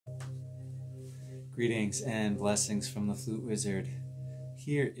Greetings and blessings from the Flute Wizard.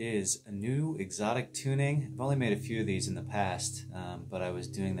 Here is a new exotic tuning. I've only made a few of these in the past, but I was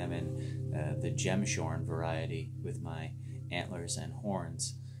doing them in the Gemshorn variety with my antlers and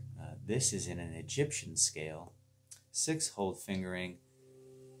horns. This is in an Egyptian scale, 6-hold fingering,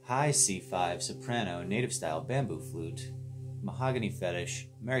 high C5 soprano native style bamboo flute, mahogany fetish,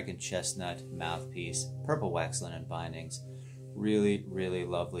 American chestnut mouthpiece, purple wax linen bindings. Really, really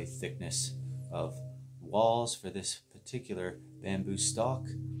lovely thickness of walls for this particular bamboo stalk.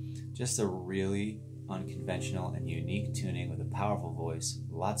 Just a really unconventional and unique tuning with a powerful voice,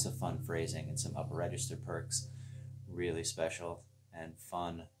 lots of fun phrasing and some upper register perks. Really special and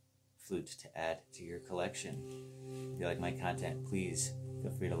fun flute to add to your collection. If you like my content, please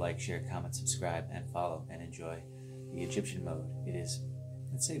feel free to like, share, comment, subscribe, and follow, and enjoy the Egyptian mode. It is,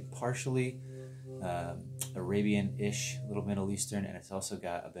 let's say, partially Arabian-ish, a little Middle Eastern, and it's also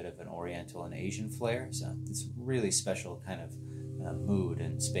got a bit of an Oriental and Asian flair, so it's a really special kind of mood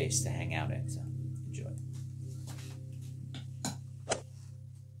and space to hang out in, so enjoy.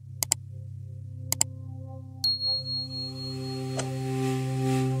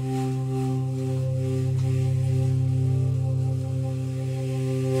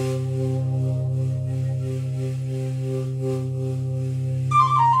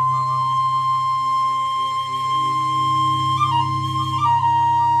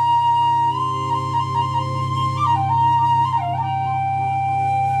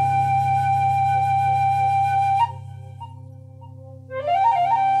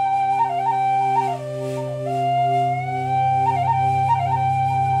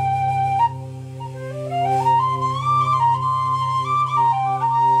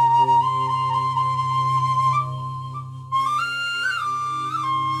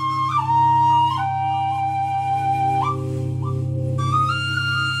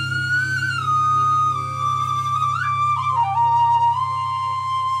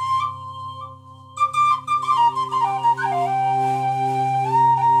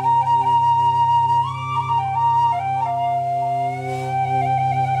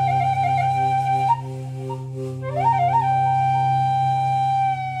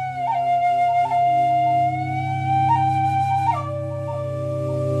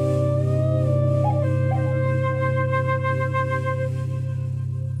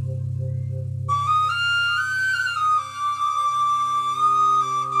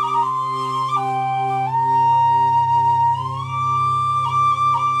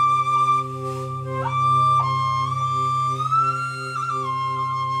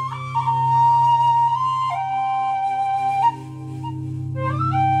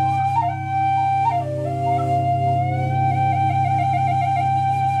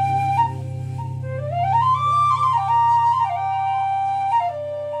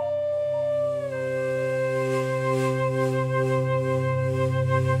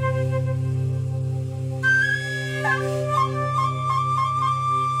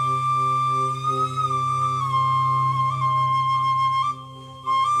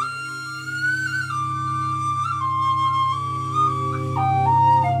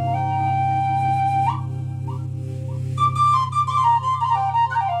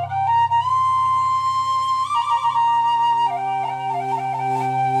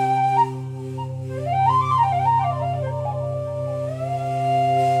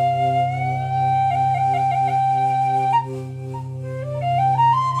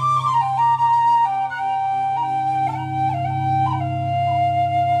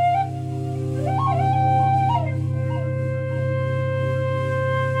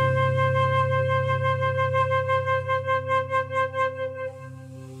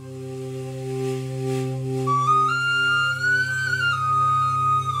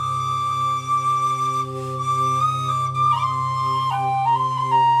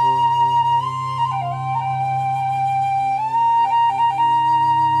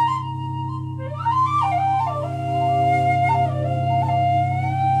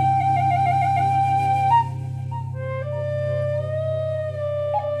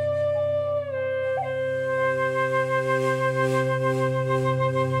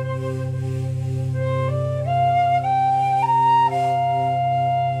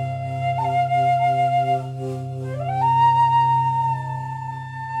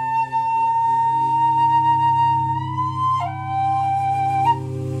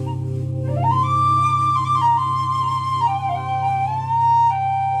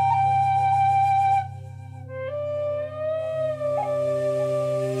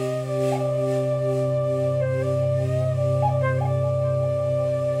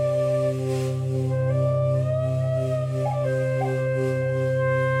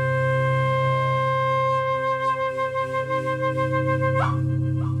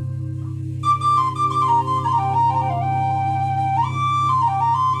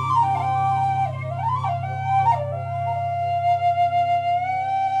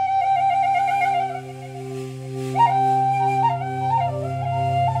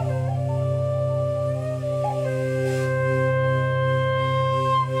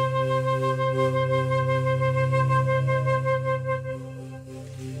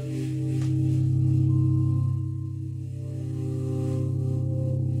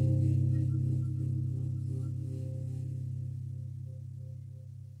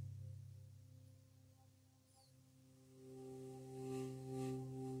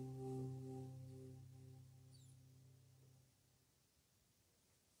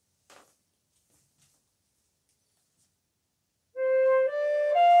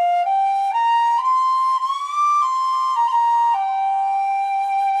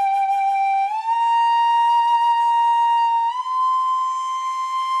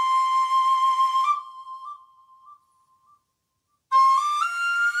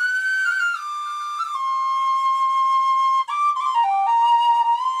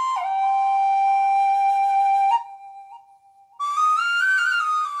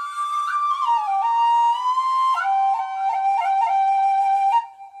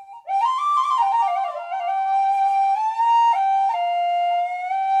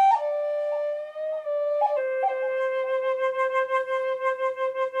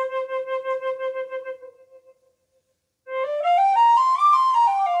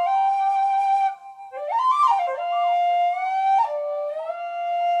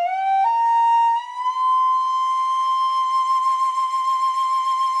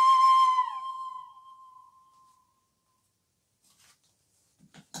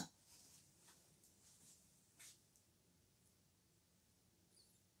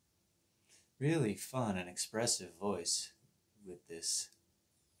 really fun and expressive voice with this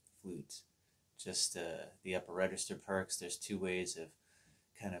flute. Just the upper register perks. There's two ways of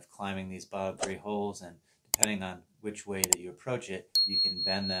kind of climbing these bottom three holes, and depending on which way that you approach it, you can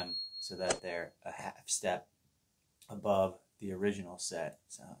bend them so that they're a half step above the original set.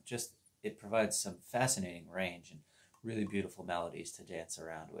 So just, it provides some fascinating range and really beautiful melodies to dance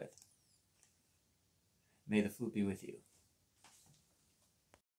around with. May the flute be with you.